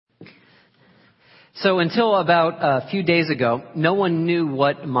So until about a few days ago, no one knew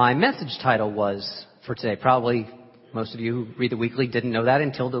what my message title was for today. Probably most of you who read the weekly didn't know that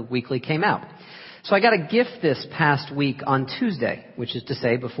until the weekly came out. So I got a gift this past week on Tuesday, which is to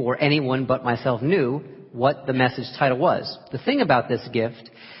say before anyone but myself knew what the message title was. The thing about this gift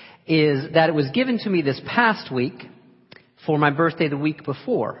is that it was given to me this past week for my birthday the week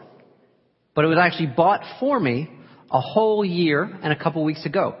before. But it was actually bought for me a whole year and a couple weeks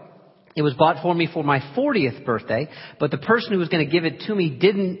ago. It was bought for me for my 40th birthday, but the person who was going to give it to me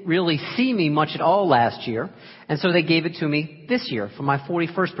didn't really see me much at all last year, and so they gave it to me this year for my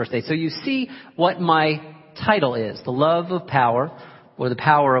 41st birthday. So you see what my title is, the love of power, or the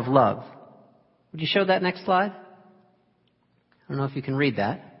power of love. Would you show that next slide? I don't know if you can read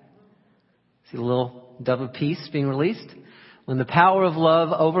that. See the little dove of peace being released? When the power of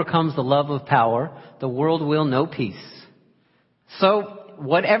love overcomes the love of power, the world will know peace. So,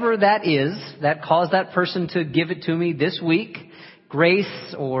 whatever that is that caused that person to give it to me this week,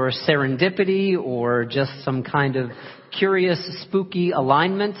 grace or serendipity or just some kind of curious, spooky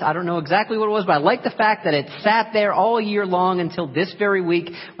alignment. I don't know exactly what it was, but I like the fact that it sat there all year long until this very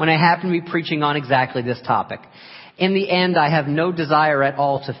week when I happened to be preaching on exactly this topic. In the end, I have no desire at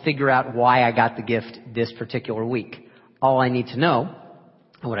all to figure out why I got the gift this particular week. All I need to know,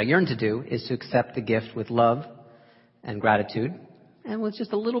 and what I yearn to do, is to accept the gift with love and gratitude, and with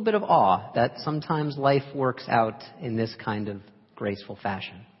just a little bit of awe that sometimes life works out in this kind of graceful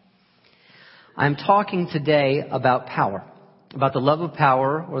fashion. I'm talking today about power, about the love of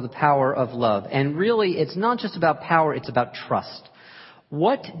power or the power of love. And really, it's not just about power, it's about trust.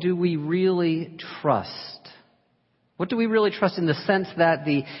 What do we really trust? What do we really trust in the sense that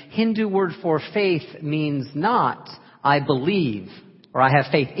the Hindu word for faith means not I believe or I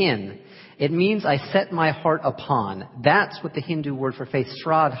have faith in. It means I set my heart upon. That's what the Hindu word for faith,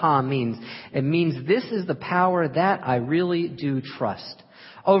 Shraddha, means. It means this is the power that I really do trust.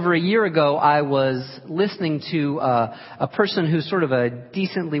 Over a year ago, I was listening to a person who's sort of a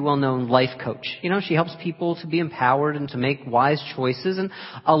decently well-known life coach. You know, she helps people to be empowered and to make wise choices. And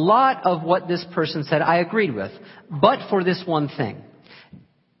a lot of what this person said I agreed with, but for this one thing.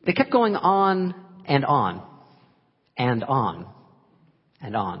 They kept going on and on and on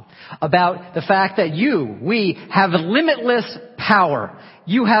and on about the fact that we have limitless power.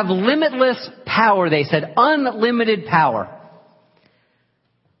 You have limitless power, they said, unlimited power.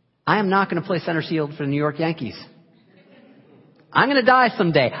 I am not going to play center field for the New York Yankees. I'm going to die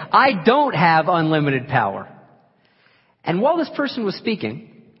someday. I don't have unlimited power. And while this person was speaking,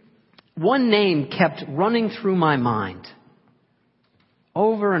 one name kept running through my mind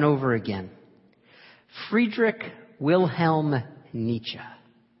over and over again. Friedrich Wilhelm Nietzsche.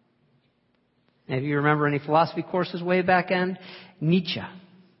 If you remember any philosophy courses way back then, Nietzsche,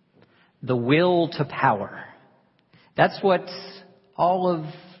 the will to power. That's what all of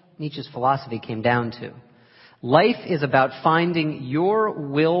Nietzsche's philosophy came down to. Life is about finding your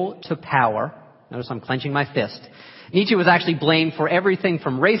will to power. Notice I'm clenching my fist. Nietzsche was actually blamed for everything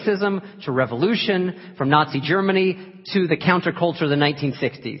from racism to revolution, from Nazi Germany to the counterculture of the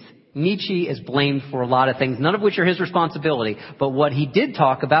 1960s. Nietzsche is blamed for a lot of things, none of which are his responsibility. But what he did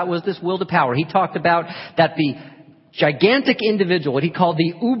talk about was this will to power. He talked about that the gigantic individual, what he called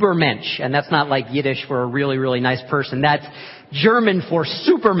the Übermensch, and that's not like Yiddish for a really, really nice person. That's German for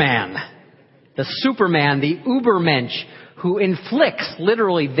Superman. The Superman, the Übermensch, who inflicts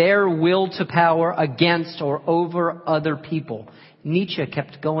literally their will to power against or over other people. Nietzsche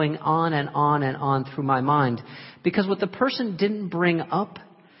kept going on and on and on through my mind because what the person didn't bring up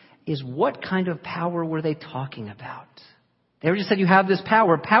is what kind of power were they talking about? They just said you have this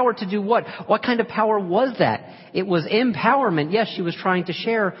power. Power to do what? What kind of power was that? It was empowerment. Yes, she was trying to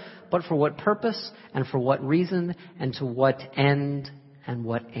share, but for what purpose and for what reason and to what end and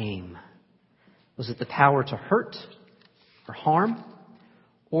what aim? Was it the power to hurt or harm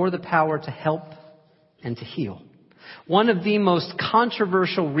or the power to help and to heal? One of the most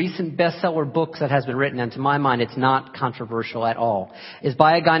controversial recent bestseller books that has been written, and to my mind it's not controversial at all, is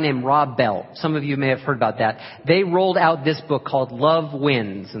by a guy named Rob Bell. Some of you may have heard about that. They rolled out this book called Love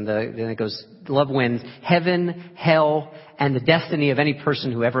Wins, and then it goes, Love Wins, Heaven, Hell, and the Destiny of Any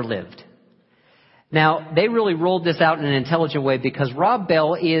Person Who Ever Lived. Now, they really rolled this out in an intelligent way because Rob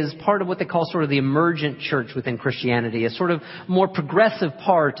Bell is part of what they call sort of the emergent church within Christianity, a sort of more progressive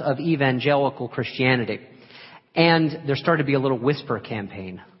part of evangelical Christianity. And there started to be a little whisper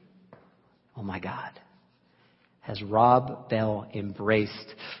campaign. Oh my God. Has Rob Bell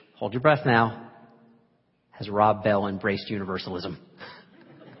embraced, hold your breath now, has Rob Bell embraced universalism?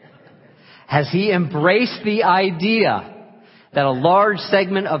 Has he embraced the idea that a large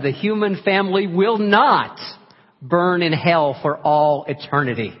segment of the human family will not burn in hell for all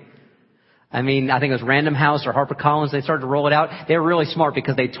eternity. I mean, I think it was Random House or HarperCollins, they started to roll it out. They were really smart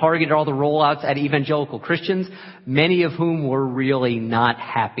because they targeted all the rollouts at evangelical Christians, many of whom were really not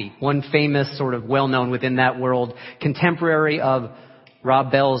happy. One famous, sort of well-known within that world, contemporary of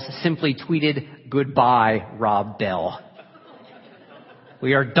Rob Bell's simply tweeted, "Goodbye, Rob Bell."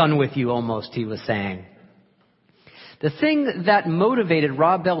 We are done with you almost, he was saying. The thing that motivated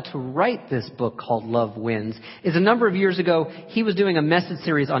Rob Bell to write this book called Love Wins is a number of years ago, he was doing a message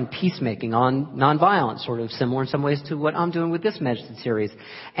series on peacemaking, on nonviolence, sort of similar in some ways to what I'm doing with this message series.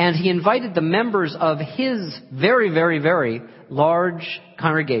 And he invited the members of his very, very, very large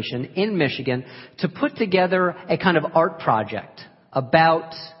congregation in Michigan to put together a kind of art project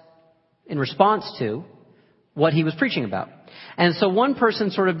about, in response to, what he was preaching about. And so one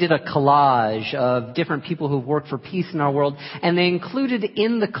person sort of did a collage of different people who've worked for peace in our world, and they included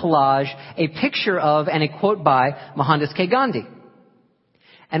in the collage a picture of and a quote by Mohandas K. Gandhi.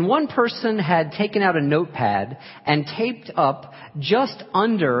 And one person had taken out a notepad and taped up just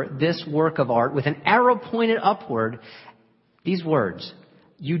under this work of art with an arrow pointed upward these words: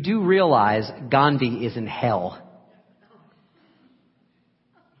 "You do realize Gandhi is in hell."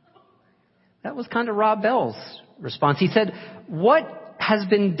 That was kind of Rob Bell's response. He said, what has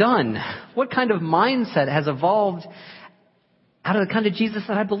been done? What kind of mindset has evolved out of the kind of Jesus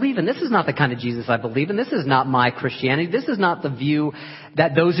that I believe in? This is not the kind of Jesus I believe in. This is not my Christianity. This is not the view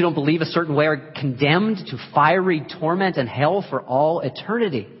that those who don't believe a certain way are condemned to fiery torment and hell for all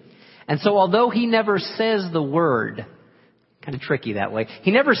eternity. And so although he never says the word, kind of tricky that way, he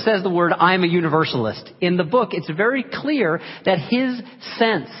never says the word, "I'm a universalist." In the book, it's very clear that his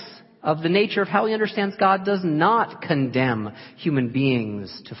sense of the nature of how he understands God does not condemn human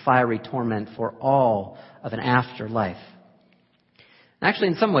beings to fiery torment for all of an afterlife. Actually,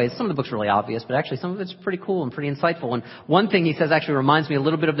 in some ways, some of the book's really obvious, but actually some of it's pretty cool and pretty insightful. And one thing he says actually reminds me a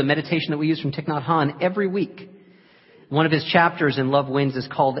little bit of the meditation that we use from Thich Nhat Hanh every week. One of his chapters in Love Wins is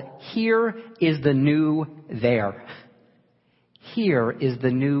called "Here is the New There." Here is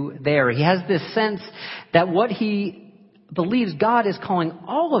the new there. He has this sense that what he believes God is calling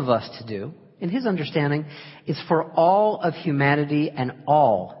all of us to do, in his understanding, is for all of humanity and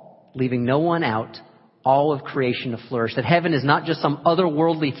all, leaving no one out, all of creation to flourish. That heaven is not just some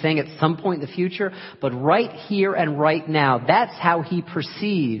otherworldly thing at some point in the future, but right here and right now. That's how he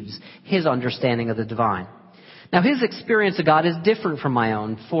perceives his understanding of the divine. Now, his experience of God is different from my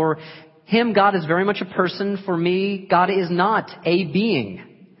own. For him, God is very much a person. For me, God is not a being.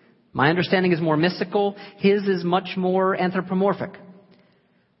 My understanding is more mystical. His is much more anthropomorphic.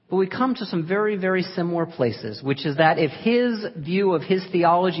 But we come to some very, very similar places, which is that if his view of his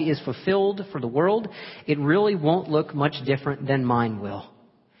theology is fulfilled for the world, it really won't look much different than mine will.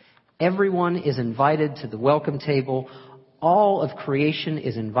 Everyone is invited to the welcome table. All of creation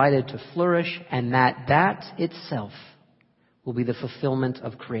is invited to flourish, and that itself will be the fulfillment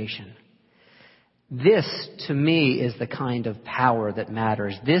of creation. This, to me, is the kind of power that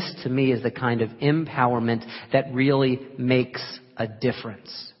matters. This, to me, is the kind of empowerment that really makes a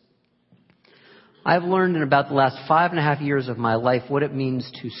difference. I've learned in about the last 5.5 years of my life what it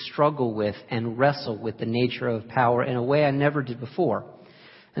means to struggle with and wrestle with the nature of power in a way I never did before.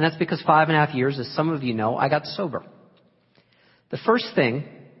 And that's because 5.5 years, as some of you know, I got sober. The first thing,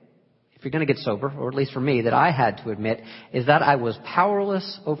 if you're going to get sober, or at least for me, that I had to admit, is that I was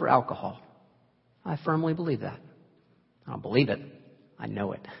powerless over alcohol. I firmly believe that. I don't believe it. I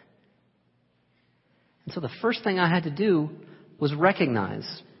know it. And so the first thing I had to do was recognize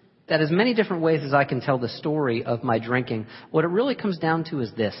that as many different ways as I can tell the story of my drinking, what it really comes down to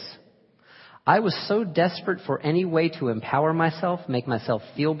is this. I was so desperate for any way to empower myself, make myself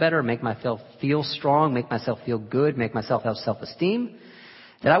feel better, make myself feel strong, make myself feel good, make myself have self-esteem,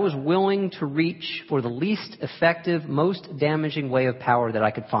 that I was willing to reach for the least effective, most damaging way of power that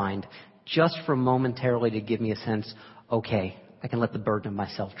I could find, just for momentarily to give me a sense, okay, I can let the burden of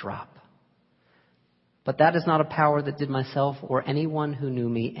myself drop. But that is not a power that did myself or anyone who knew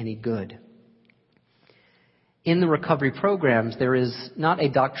me any good. In the recovery programs, there is not a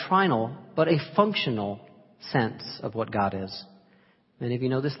doctrinal, but a functional sense of what God is. Many of you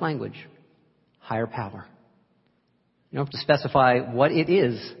know this language, higher power. You don't have to specify what it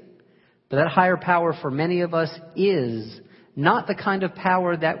is, but that higher power for many of us is not the kind of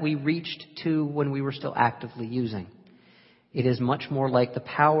power that we reached to when we were still actively using. It is much more like the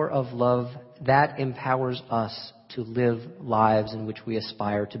power of love that empowers us to live lives in which we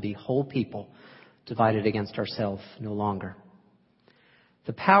aspire to be whole people, divided against ourselves no longer.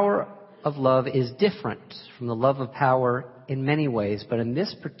 The power of love is different from the love of power in many ways, but in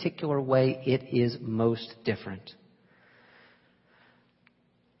this particular way, it is most different.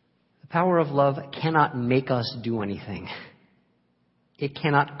 The power of love cannot make us do anything. It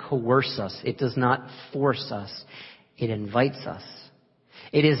cannot coerce us. It does not force us. It invites us.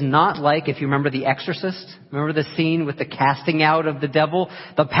 It is not like, if you remember The Exorcist, remember the scene with the casting out of the devil?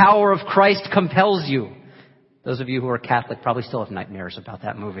 The power of Christ compels you. Those of you who are Catholic probably still have nightmares about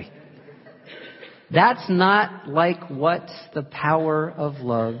that movie. That's not like what the power of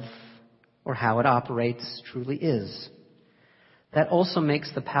love or how it operates truly is. That also makes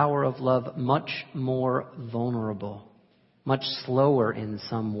the power of love much more vulnerable, much slower in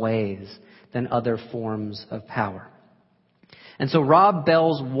some ways than other forms of power. And so Rob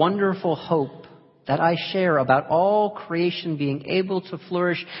Bell's wonderful hope that I share about all creation being able to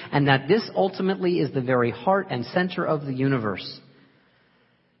flourish, and that this ultimately is the very heart and center of the universe.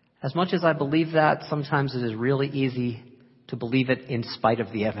 As much as I believe that, sometimes it is really easy to believe it in spite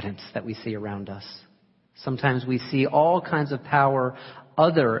of the evidence that we see around us. Sometimes we see all kinds of power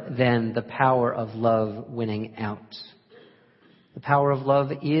other than the power of love winning out. The power of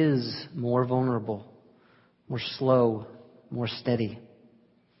love is more vulnerable, more slow, more steady.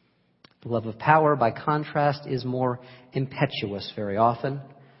 The love of power, by contrast, is more impetuous very often,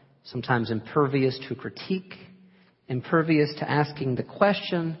 sometimes impervious to critique, impervious to asking the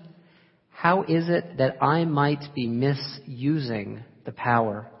question, how is it that I might be misusing the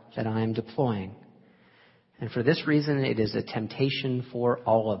power that I am deploying? And for this reason, it is a temptation for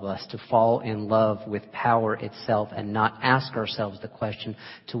all of us to fall in love with power itself and not ask ourselves the question,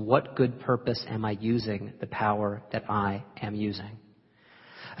 to what good purpose am I using the power that I am using?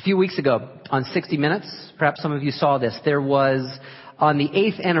 A few weeks ago on 60 Minutes, perhaps some of you saw this, there was on the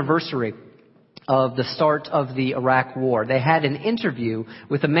 8th anniversary of the start of the Iraq War, they had an interview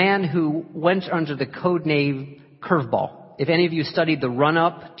with a man who went under the code name Curveball. If any of you studied the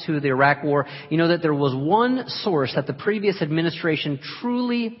run-up to the Iraq War, you know that there was one source that the previous administration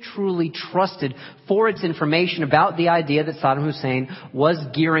truly trusted for its information about the idea that Saddam Hussein was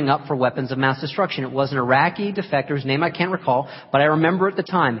gearing up for weapons of mass destruction. It was an Iraqi defector whose name I can't recall, but I remember at the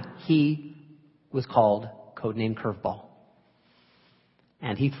time he was called codename Curveball.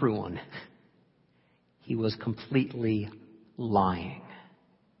 And he threw one. He was completely lying.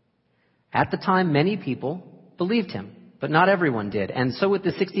 At the time, many people believed him, but not everyone did. And so with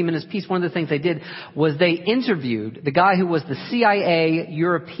the 60 Minutes piece, one of the things they did was they interviewed the guy who was the CIA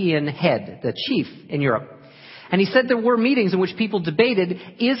European head, the chief in Europe. And he said there were meetings in which people debated,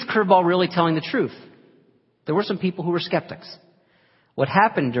 is Curveball really telling the truth? There were some people who were skeptics. What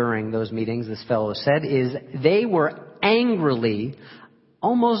happened during those meetings, this fellow said, is they were angrily,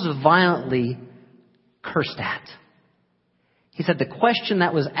 almost violently cursed at. He said the question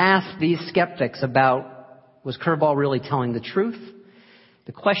that was asked these skeptics about, was Curveball really telling the truth?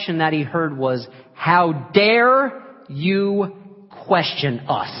 The question that he heard was, how dare you question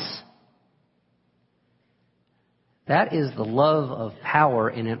us? That is the love of power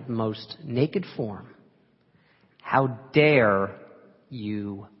in its most naked form. How dare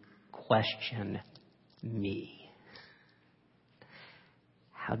you question me?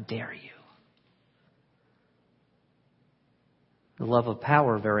 How dare you? The love of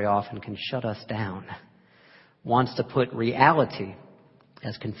power very often can shut us down. Wants to put reality,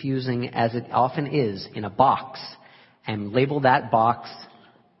 as confusing as it often is, in a box and label that box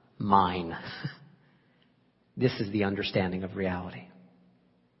mine. This is the understanding of reality.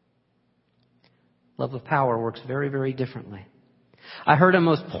 Love of power works very differently. I heard a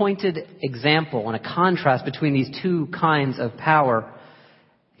most pointed example and a contrast between these two kinds of power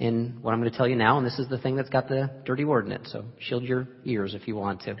in what I'm going to tell you now, and this is the thing that's got the dirty word in it, so shield your ears if you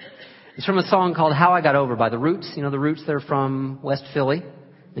want to. It's from a song called How I Got Over by The Roots. You know, The Roots, they're from West Philly.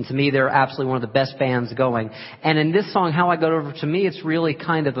 And to me, they're absolutely one of the best bands going. And in this song, How I Got Over, to me, it's really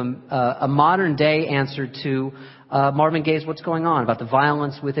kind of a modern day answer to Marvin Gaye's What's Going On, about the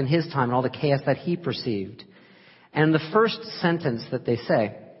violence within his time and all the chaos that he perceived. And the first sentence that they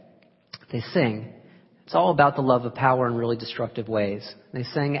sing, it's all about the love of power in really destructive ways. They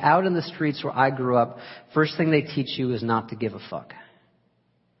sing, out in the streets where I grew up, first thing they teach you is not to give a fuck.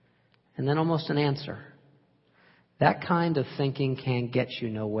 And then almost an answer. That kind of thinking can get you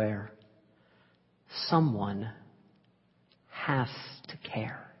nowhere. Someone has to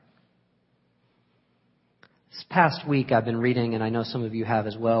care. This past week I've been reading, and I know some of you have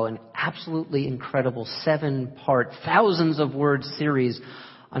as well, an absolutely incredible 7-part, thousands of word series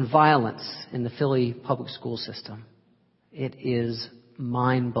on violence in the Philly public school system. It is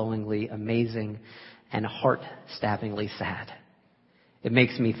mind-blowingly amazing and heart-stabbingly sad. It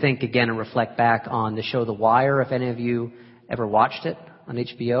makes me think again and reflect back on the show The Wire, if any of you Ever watched it on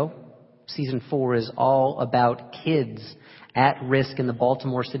HBO? Season 4 is all about kids at risk in the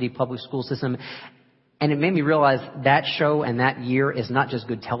Baltimore City public school system. And it made me realize that show and that year is not just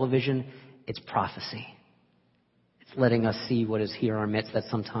good television, it's prophecy. It's letting us see what is here in our midst that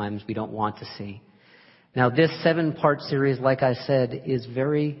sometimes we don't want to see. Now, this 7-part series, like I said, is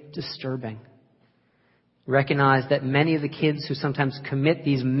very disturbing. Recognize that many of the kids who sometimes commit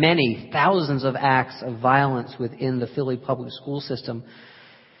these many thousands of acts of violence within the Philly public school system,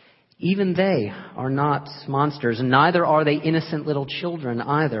 even they are not monsters, and neither are they innocent little children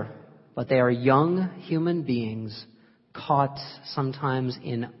either. But they are young human beings caught sometimes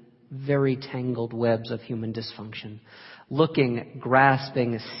in very tangled webs of human dysfunction, looking,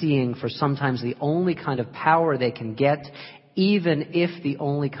 grasping, seeing for sometimes the only kind of power they can get, even if the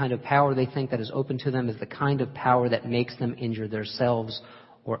only kind of power they think that is open to them is the kind of power that makes them injure themselves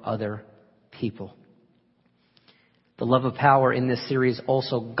or other people. The love of power in this series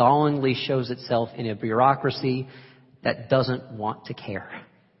also gallingly shows itself in a bureaucracy that doesn't want to care,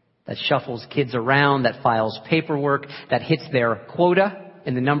 that shuffles kids around, that files paperwork, that hits their quota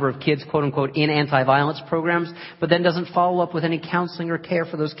in the number of kids, quote unquote, in anti-violence programs, but then doesn't follow up with any counseling or care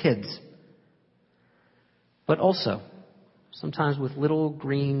for those kids. But also, sometimes with little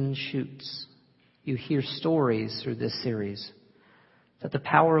green shoots, you hear stories through this series that the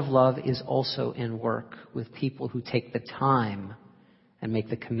power of love is also in work with people who take the time and make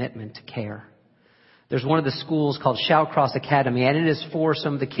the commitment to care. There's one of the schools called Shallcross Academy, and it is for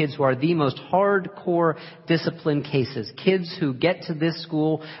some of the kids who are the most hardcore discipline cases. Kids who get to this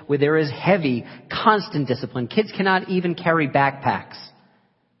school where there is heavy, constant discipline. Kids cannot even carry backpacks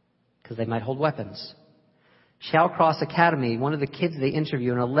because they might hold weapons. Shallcross Academy, one of the kids they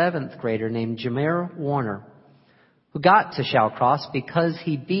interview, an 11th grader named Jameer Warner, who got to Shallcross because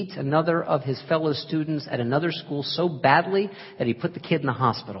he beat another of his fellow students at another school so badly that he put the kid in the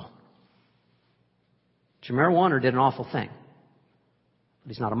hospital. Jameer Warner did an awful thing, but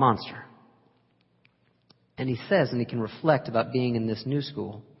he's not a monster. And he says, and he can reflect about being in this new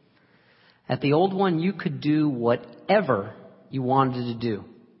school, at the old one you could do whatever you wanted to do.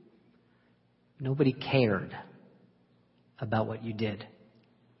 Nobody cared about what you did.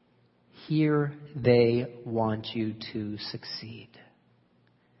 Here they want you to succeed.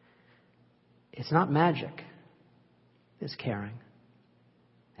 It's not magic, it's caring.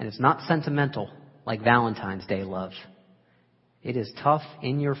 And it's not sentimental like Valentine's Day love. It is tough,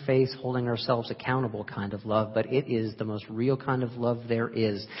 in your face, holding ourselves accountable kind of love, but it is the most real kind of love there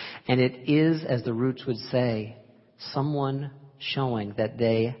is. And it is, as the Roots would say, someone showing that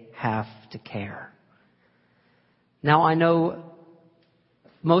they have to care. Now, I know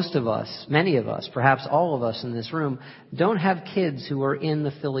most of us, many of us, perhaps all of us in this room, don't have kids who are in the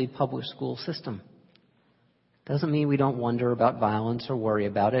Philly public school system. Doesn't mean we don't wonder about violence or worry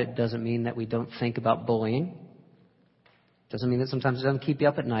about it. Doesn't mean that we don't think about bullying. Doesn't mean that sometimes it doesn't keep you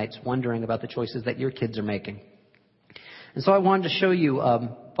up at nights wondering about the choices that your kids are making. And so I wanted to show you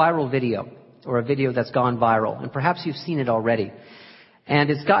a viral video, or a video that's gone viral. And perhaps you've seen it already. And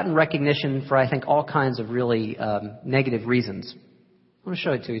it's gotten recognition for, I think, all kinds of really negative reasons. I want to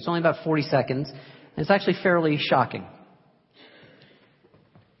show it to you. It's only about 40 seconds, and it's actually fairly shocking.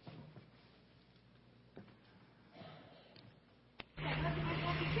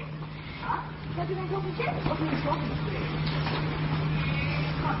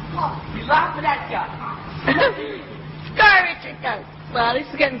 You laugh at that guy. Sorry, Chico. Well, this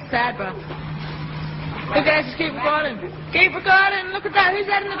is getting sad, bro. You guys just keep recording. Keep recording. Look at that. Who's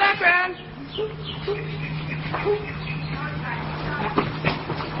that in the background?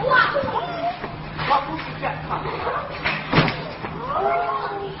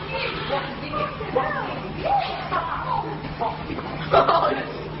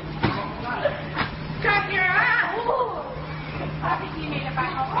 Cut your ass. I think you made it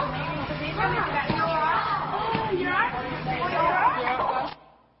back home.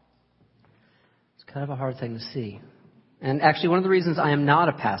 It's kind of a hard thing to see. And actually, one of the reasons I am not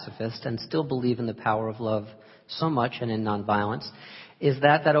a pacifist and still believe in the power of love so much and in nonviolence is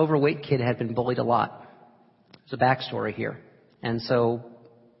that that overweight kid had been bullied a lot. There's a backstory here. And so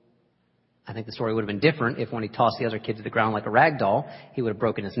I think the story would have been different if when he tossed the other kid to the ground like a rag doll, he would have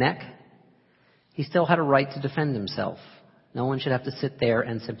broken his neck. He still had a right to defend himself. No one should have to sit there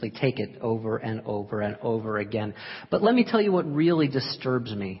and simply take it over and over and over again. But let me tell you what really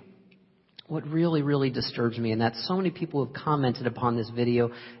disturbs me. What really, really disturbs me, and that so many people have commented upon this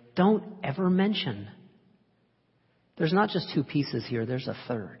video, don't ever mention. There's not just two pieces here, there's a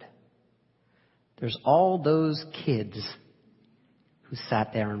third. There's all those kids who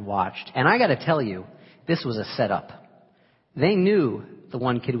sat there and watched. And I got to tell you, this was a setup. They knew the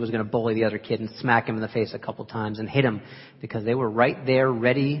one kid was going to bully the other kid and smack him in the face a couple times and hit him because they were right there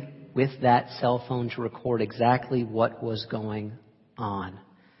ready with that cell phone to record exactly what was going on.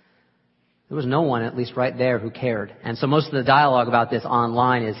 There was no one, at least right there, who cared. And so most of the dialogue about this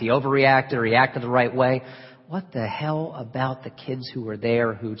online is he overreacted or he acted the right way. What the hell about the kids who were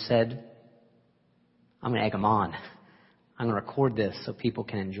there who said, I'm going to egg them on. I'm going to record this so people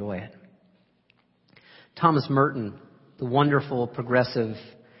can enjoy it. Thomas Merton, the wonderful, progressive,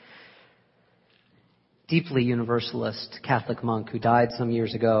 deeply universalist Catholic monk who died some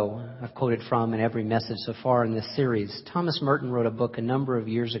years ago, I've quoted from in every message so far in this series. Thomas Merton wrote a book a number of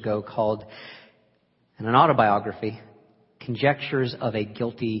years ago called, an autobiography, Conjectures of a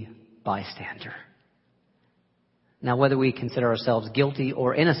Guilty Bystander. Now, whether we consider ourselves guilty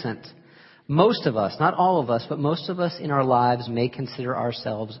or innocent, most of us, not all of us, but most of us in our lives may consider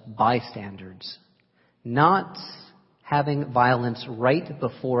ourselves bystanders. Not having violence right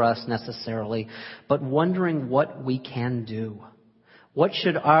before us necessarily, but wondering what we can do. What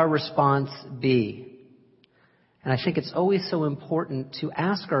should our response be? And I think it's always so important to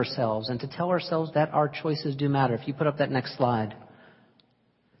ask ourselves and to tell ourselves that our choices do matter. If you put up that next slide.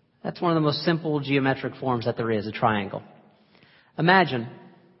 That's one of the most simple geometric forms that there is, a triangle. Imagine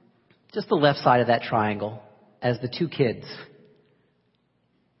just the left side of that triangle as the two kids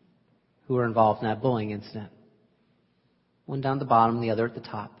who were involved in that bullying incident. One down at the bottom, the other at the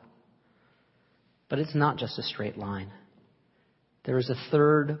top. But it's not just a straight line. There is a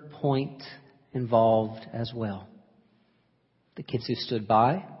third point involved as well. The kids who stood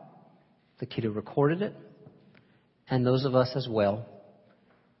by, the kid who recorded it, and those of us as well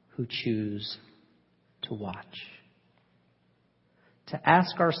who choose to watch. To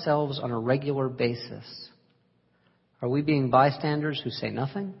ask ourselves on a regular basis, are we being bystanders who say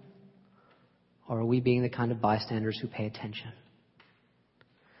nothing? Or are we being the kind of bystanders who pay attention?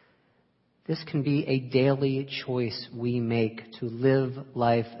 This can be a daily choice we make to live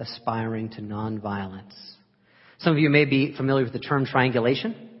life aspiring to nonviolence. Some of you may be familiar with the term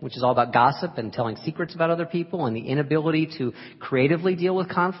triangulation, which is all about gossip and telling secrets about other people and the inability to creatively deal with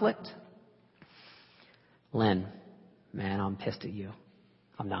conflict. Len, man, I'm pissed at you.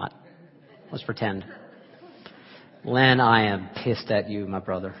 I'm not. Let's pretend. Len, I am pissed at you, my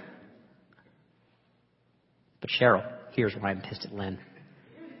brother. But Cheryl, here's why I'm pissed at Len.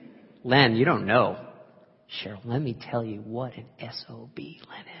 Len, you don't know. Cheryl, let me tell you what an SOB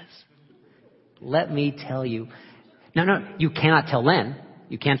Len is. Let me tell you. No, you cannot tell Len.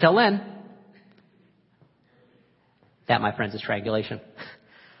 You can't tell Len. That, my friends, is triangulation.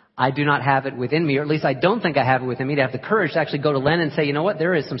 I do not have it within me, or at least I don't think I have it within me to have the courage to actually go to Len and say, you know what,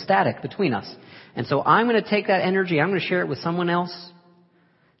 there is some static between us. And so I'm going to take that energy, I'm going to share it with someone else.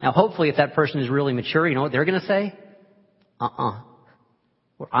 Now, hopefully, if that person is really mature, you know what they're going to say? Or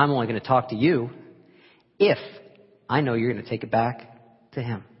I'm only going to talk to you if I know you're going to take it back to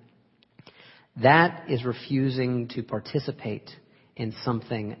him. That is refusing to participate in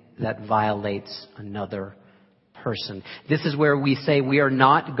something that violates another person. This is where we say we are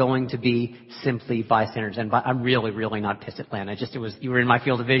not going to be simply bystanders. And I'm really, really not pissed at Len. You were in my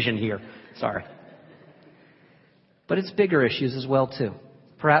field of vision here. Sorry. But it's bigger issues as well, too.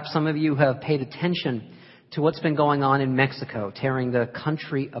 Perhaps some of you have paid attention to what's been going on in Mexico, tearing the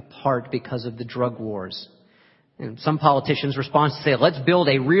country apart because of the drug wars. And some politicians' response to say, let's build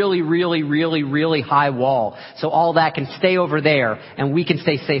a really, really, really, really high wall so all that can stay over there and we can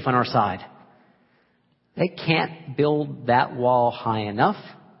stay safe on our side. They can't build that wall high enough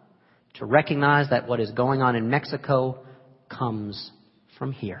to recognize that what is going on in Mexico comes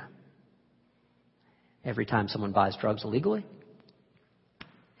from here. Every time someone buys drugs illegally,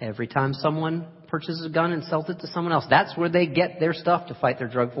 every time someone purchases a gun and sells it to someone else, that's where they get their stuff to fight their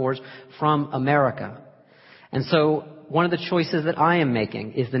drug wars, from America. And so one of the choices that I am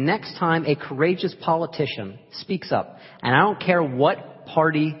making is the next time a courageous politician speaks up, and I don't care what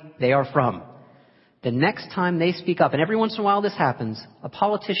party they are from, the next time they speak up, and every once in a while this happens, a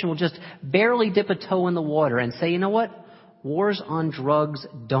politician will just barely dip a toe in the water and say, you know what? Wars on drugs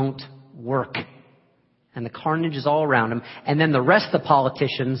don't work. And the carnage is all around them. And then the rest of the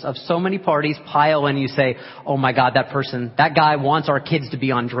politicians of so many parties pile in. You say, oh my God, that guy wants our kids to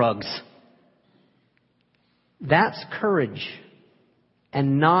be on drugs. That's courage.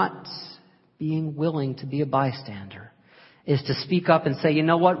 And not being willing to be a bystander is to speak up and say, you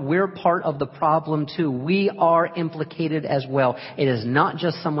know what? We're part of the problem too. We are implicated as well. It is not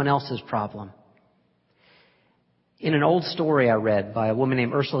just someone else's problem. In an old story I read by a woman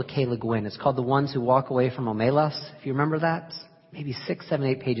named Ursula K. Le Guin, it's called The Ones Who Walk Away from Omelas. If you remember that, maybe 6, 7,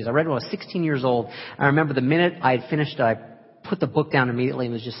 8 pages. I read it when I was 16 years old. I remember the minute I had finished, I put the book down immediately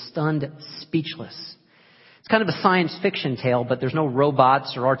and was just stunned, speechless. It's kind of a science fiction tale, but there's no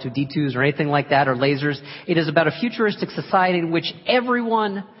robots or R2-D2s or anything like that or lasers. It is about a futuristic society in which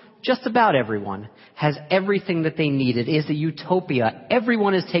everyone, just about everyone, has everything that they need. It is a utopia.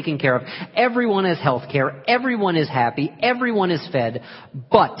 Everyone is taken care of. Everyone has health care. Everyone is happy. Everyone is fed.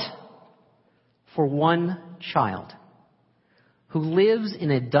 But for one child who lives in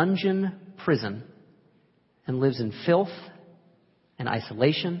a dungeon prison and lives in filth and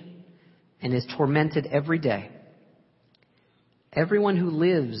isolation and is tormented every day. Everyone who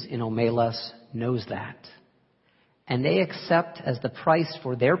lives in Omelas knows that. And they accept as the price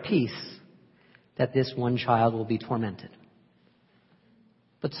for their peace that this one child will be tormented.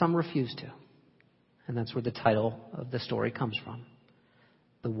 But some refuse to. And that's where the title of the story comes from.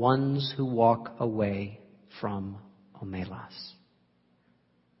 The ones who walk away from Omelas.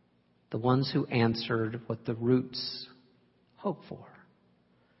 The ones who answered what the roots hope for.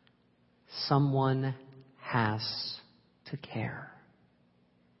 Someone has to care.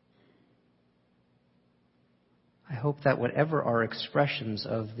 I hope that whatever our expressions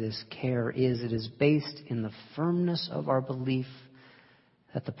of this care is, it is based in the firmness of our belief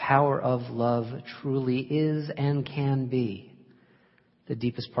that the power of love truly is and can be the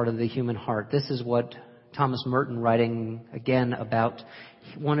deepest part of the human heart. This is what Thomas Merton, writing again about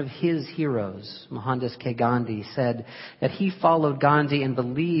one of his heroes, Mohandas K. Gandhi, said that he followed Gandhi and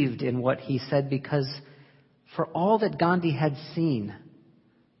believed in what he said because for all that Gandhi had seen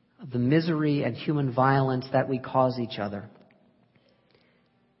of the misery and human violence that we cause each other,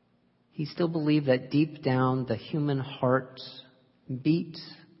 he still believed that deep down the human heart beat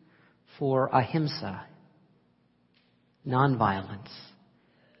for ahimsa, nonviolence,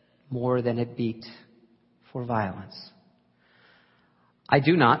 more than it beat for violence. I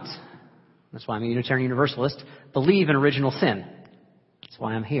do not, that's why I'm a Unitarian Universalist, believe in original sin. That's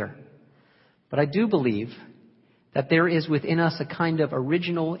why I'm here. But I do believe that there is within us a kind of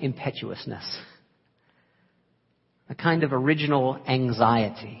original impetuousness, a kind of original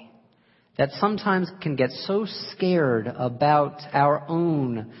anxiety that sometimes can get so scared about our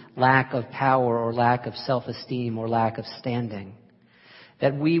own lack of power or lack of self-esteem or lack of standing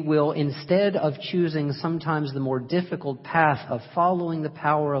that we will, instead of choosing sometimes the more difficult path of following the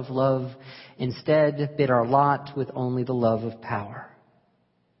power of love, instead bid our lot with only the love of power.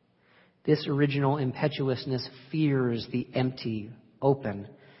 This original impetuousness fears the empty, open,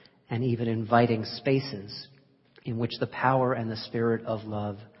 and even inviting spaces in which the power and the spirit of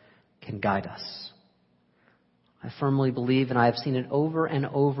love can guide us. I firmly believe, and I have seen it over and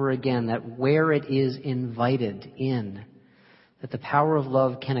over again, that where it is invited in, that the power of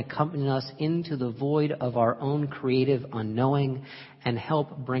love can accompany us into the void of our own creative unknowing and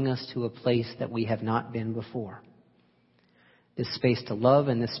help bring us to a place that we have not been before. This space to love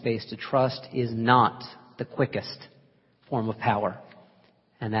and this space to trust is not the quickest form of power,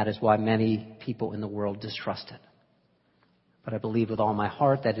 and that is why many people in the world distrust it. But I believe with all my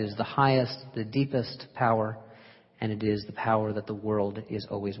heart that it is the highest, the deepest power, and it is the power that the world is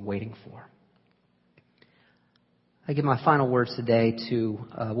always waiting for. I give my final words today to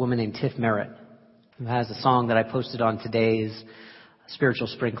a woman named Tiff Merritt, who has a song that I posted on today's Spiritual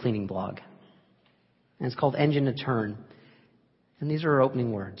Spring Cleaning blog. And it's called Engine to Turn. And these are her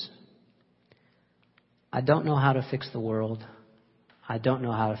opening words. I don't know how to fix the world. I don't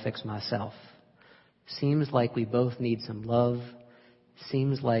know how to fix myself. Seems like we both need some love.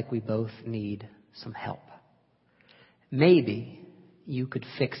 Seems like we both need some help. Maybe you could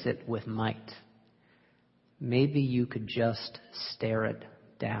fix it with might. Maybe you could just stare it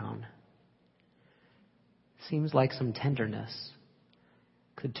down. Seems like some tenderness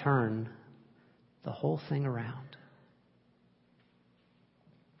could turn the whole thing around.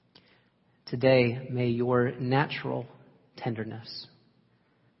 Today, may your natural tenderness,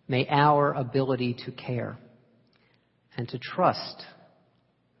 may our ability to care and to trust,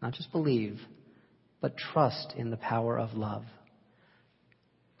 not just believe, but trust in the power of love,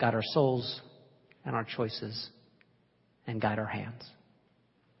 guide our souls and our choices, and guide our hands.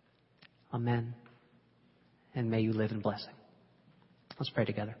 Amen. And may you live in blessing. Let's pray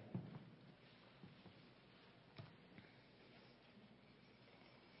together.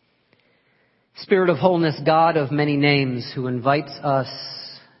 Spirit of wholeness, God of many names, who invites us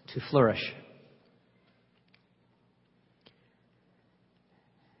to flourish.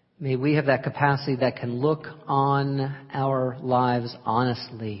 May we have that capacity that can look on our lives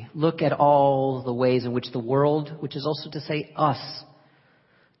honestly. Look at all the ways in which the world, which is also to say us,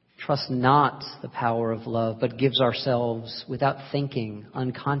 trust not the power of love, but gives ourselves without thinking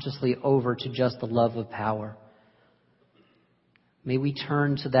unconsciously over to just the love of power. May we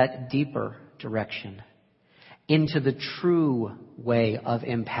turn to that deeper direction, into the true way of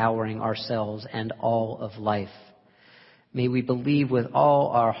empowering ourselves and all of life. May we believe with all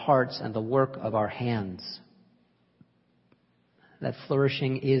our hearts and the work of our hands that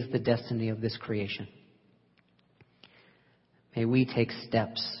flourishing is the destiny of this creation. May we take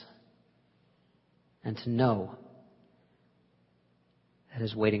steps and to know that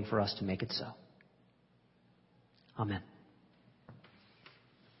is waiting for us to make it so. Amen.